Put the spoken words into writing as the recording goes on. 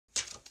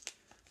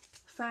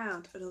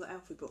found another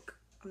Alfie book.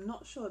 I'm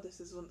not sure this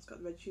is the one that's got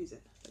the red shoes in.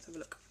 Let's have a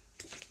look.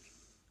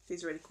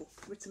 These are really cool.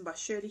 Written by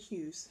Shirley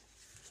Hughes.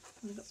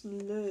 And they've got some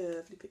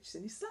lovely pictures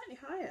in. He's slightly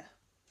higher,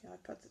 the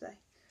iPad today.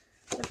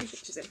 Lovely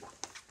pictures in.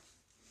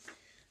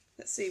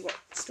 Let's see what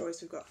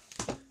stories we've got.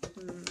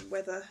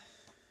 Weather,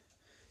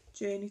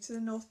 Journey to the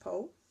North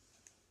Pole,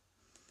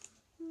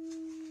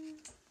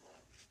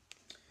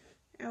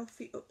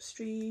 Alfie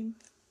Upstream,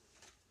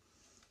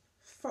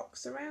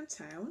 Fox Around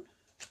Town,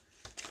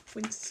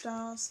 Winter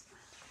Stars.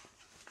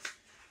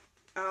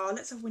 Oh,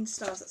 let's have Winter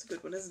Stars, that's a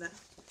good one, isn't it?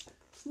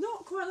 It's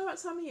not quite the right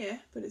time of year,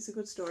 but it's a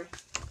good story.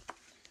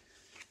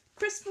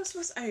 Christmas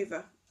was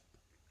over.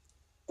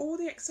 All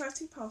the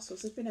exciting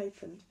parcels had been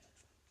opened.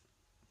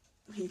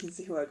 You can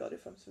see where I got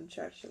it from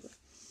Charity Sugar.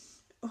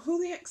 All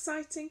the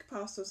exciting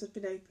parcels had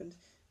been opened,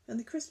 and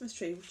the Christmas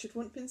tree, which had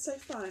once been so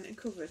fine and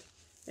covered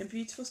in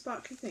beautiful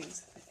sparkly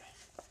things,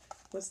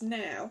 was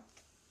now...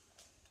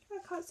 I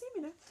can't see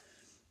me now.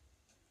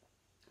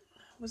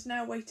 Was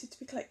now waited to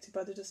be collected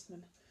by the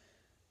dustman.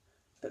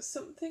 But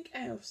something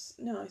else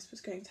nice was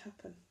going to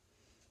happen.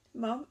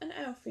 Mum and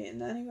Alfie and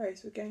Nanny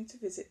Rose were going to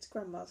visit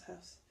Grandma's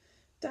house.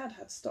 Dad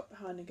had to stop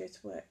behind and go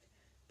to work,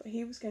 but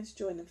he was going to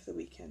join them for the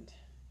weekend.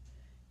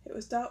 It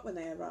was dark when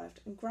they arrived,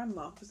 and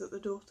Grandma was at the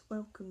door to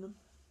welcome them.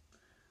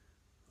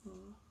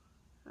 Oh,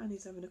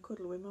 Annie's having a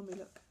cuddle with Mummy,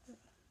 look.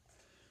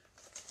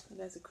 And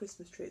there's a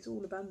Christmas tree, it's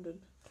all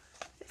abandoned.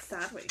 It's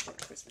sad when you take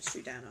the Christmas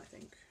tree down, I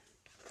think.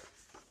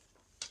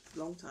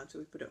 Long time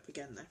till we put it up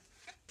again though.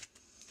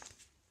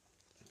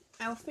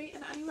 Alfie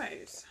and Annie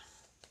Rose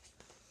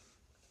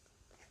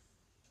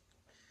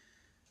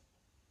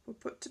were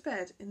put to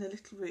bed in a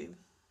little room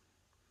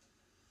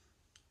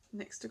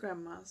next to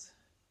Grandma's.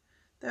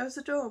 There was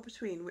a door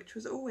between, which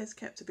was always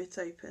kept a bit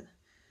open.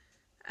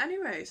 Annie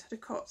Rose had a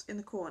cot in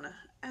the corner,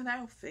 and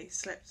Alfie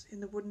slept in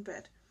the wooden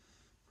bed,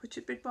 which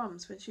had been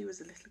Mum's when she was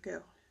a little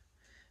girl.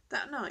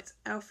 That night,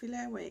 Alfie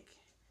lay awake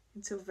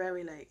until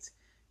very late.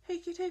 He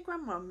could hear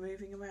Grandma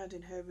moving around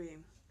in her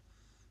room.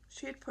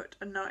 She had put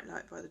a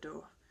nightlight by the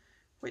door,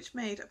 which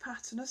made a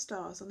pattern of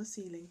stars on the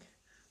ceiling.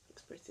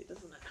 Looks pretty,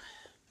 doesn't it?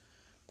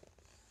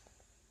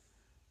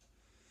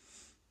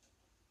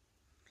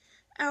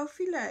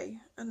 Alfie lay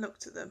and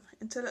looked at them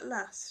until at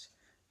last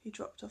he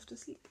dropped off to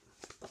sleep.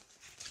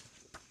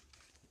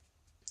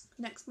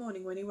 Next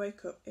morning when he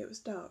woke up, it was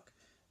dark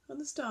and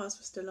the stars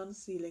were still on the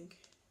ceiling.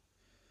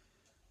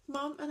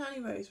 Mum and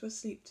Annie Rose were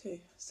asleep too,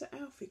 so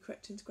Alfie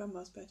crept into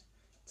Grandma's bed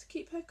to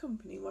keep her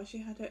company while she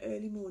had her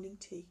early morning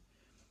tea.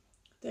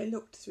 They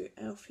looked through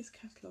Alfie's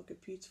catalogue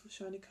of beautiful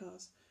shiny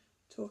cars,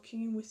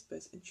 talking in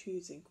whispers and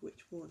choosing which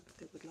one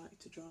they would like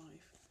to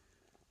drive.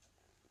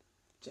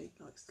 Jake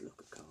likes to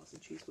look at cars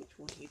and choose which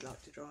one he'd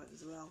like to drive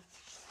as well.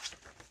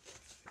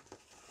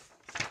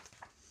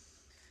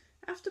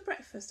 After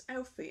breakfast,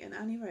 Alfie and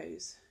Annie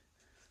Rose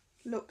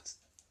looked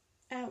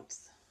out.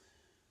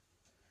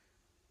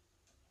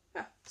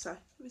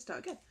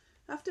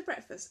 After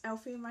breakfast,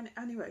 Alfie and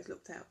Annie Rose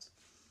looked out.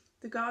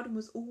 The garden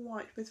was all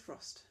white with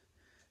frost.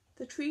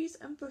 The trees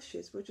and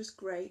bushes were just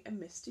grey and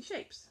misty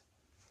shapes.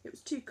 It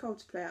was too cold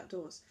to play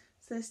outdoors,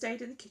 so they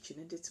stayed in the kitchen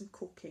and did some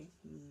cooking.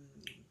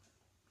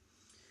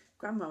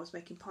 Grandma was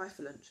making pie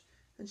for lunch,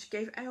 and she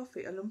gave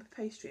Alfie a lump of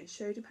pastry and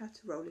showed him how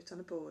to roll it on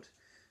a board.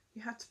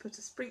 You had to put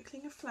a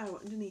sprinkling of flour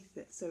underneath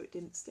it so it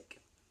didn't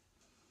stick.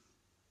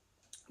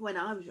 When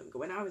I was younger,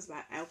 when I was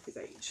about Alfie's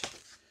age,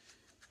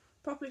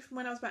 probably from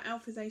when I was about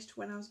Alfie's age to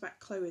when I was about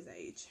Chloe's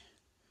age,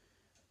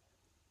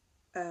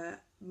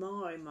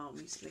 my mum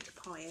used to make a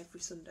pie every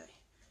Sunday,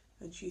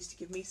 and she used to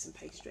give me some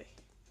pastry,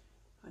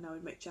 and I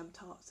would make jam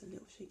tarts in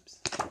little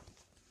shapes.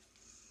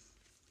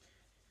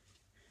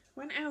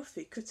 When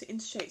Alfie cut it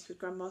into shapes with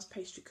Grandma's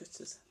pastry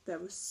cutters, there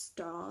were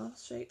star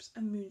shapes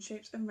and moon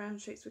shapes and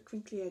round shapes with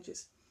crinkly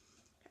edges.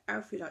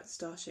 Alfie liked the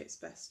star shapes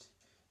best.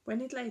 When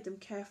he'd laid them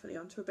carefully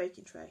onto a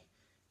baking tray,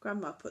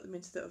 Grandma put them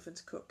into the oven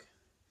to cook.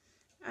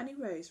 Annie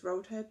Rose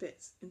rolled her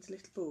bits into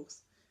little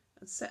balls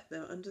and set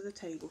them under the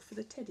table for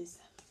the teddies.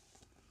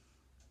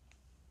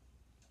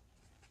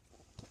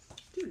 I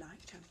do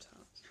like jam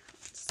tarts.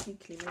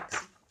 Sneakily makes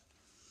them.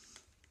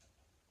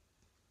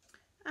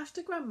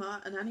 After Grandma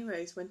and Annie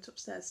Rose went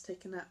upstairs to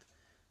take a nap,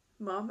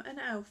 Mum and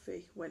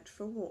Alfie went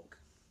for a walk.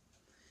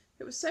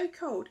 It was so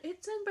cold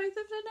it turned both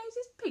of their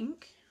noses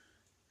pink.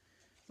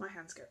 My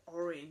hands go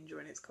orange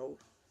when it's cold.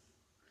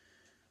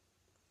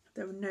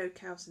 There were no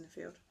cows in the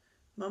field.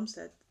 Mum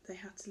said they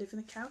had to live in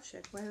a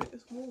cowshed where it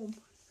was warm.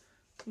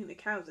 I think the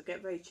cows will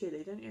get very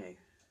chilly, don't you?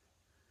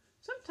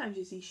 Sometimes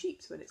you see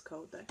sheep when it's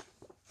cold though.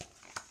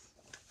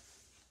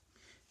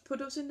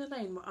 Puddles in the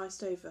lane were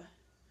iced over,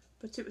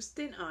 but it was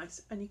thin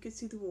ice and you could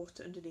see the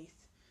water underneath.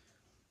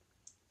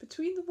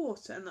 Between the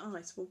water and the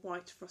ice were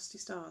white frosty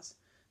stars.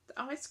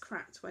 The ice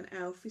cracked when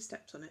Alfie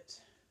stepped on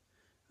it,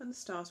 and the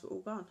stars were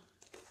all gone.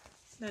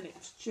 Then it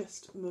was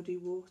just muddy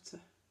water.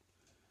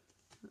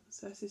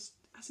 So as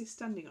he's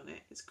standing on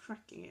it, it's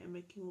cracking it and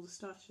making all the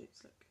star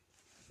shapes, look.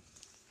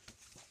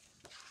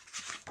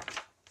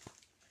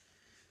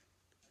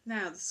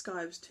 Now the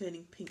sky was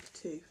turning pink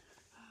too.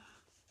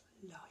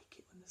 I like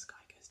it when the sky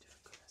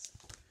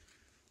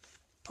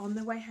on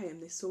their way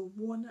home they saw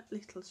one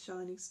little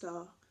shining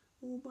star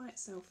all by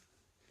itself.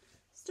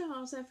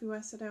 "Stars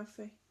everywhere," said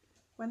Alfie.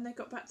 When they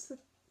got back to the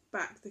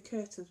back, the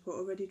curtains were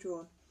already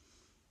drawn.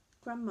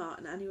 Grandma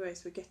and Annie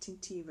Rose were getting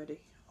tea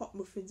ready, hot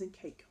muffins and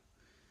cake,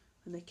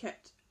 and they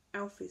kept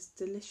Alfie's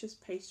delicious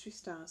pastry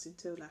stars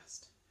until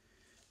last.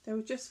 They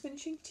were just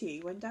finishing tea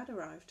when Dad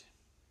arrived.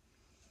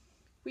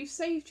 "We've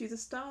saved you the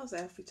stars,"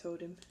 Alfie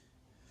told him.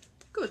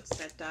 "Good,"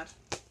 said Dad.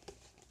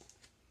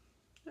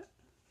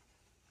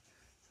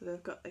 So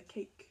they've got their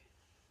cake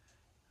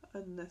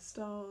and their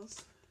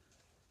stars.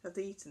 Have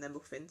they eaten their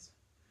muffins?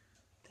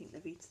 I think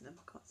they've eaten them,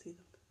 I can't see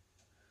them.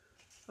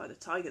 Like the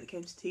tiger that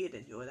came to tea would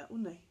enjoy that,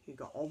 wouldn't he? He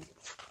got on.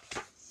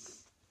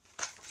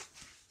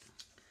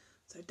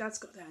 So Dad's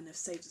got there and they've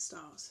saved the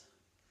stars.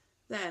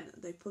 Then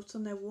they put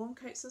on their warm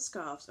coats and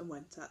scarves and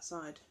went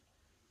outside.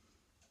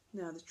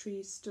 Now the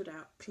trees stood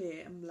out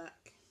clear and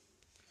black.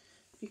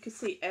 You could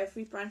see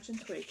every branch and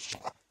twig,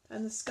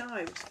 and the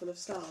sky was full of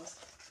stars.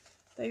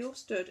 They all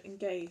stood and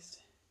gazed.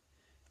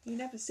 "You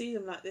never see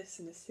them like this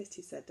in the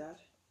city," said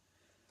Dad.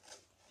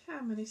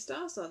 "How many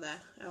stars are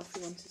there?"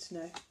 Alfie wanted to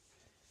know.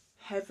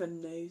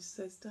 "Heaven knows,"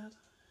 says Dad.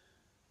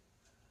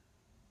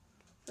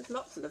 There's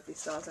lots of lovely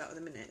stars out at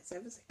the minute. It's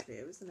ever so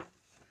clear, isn't it?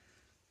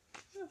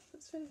 Oh,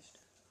 that's finished.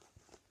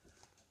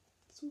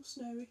 It's all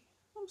snowy.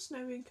 All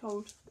snowy and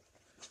cold.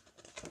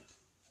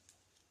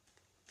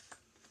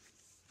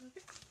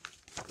 Okay.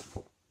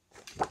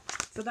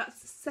 So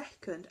that's the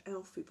second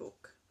Alfie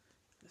book.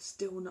 I've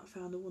still not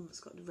found the one that's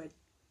got the red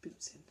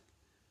boots in.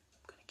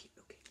 I'm going to keep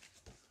looking.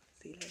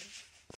 See you later.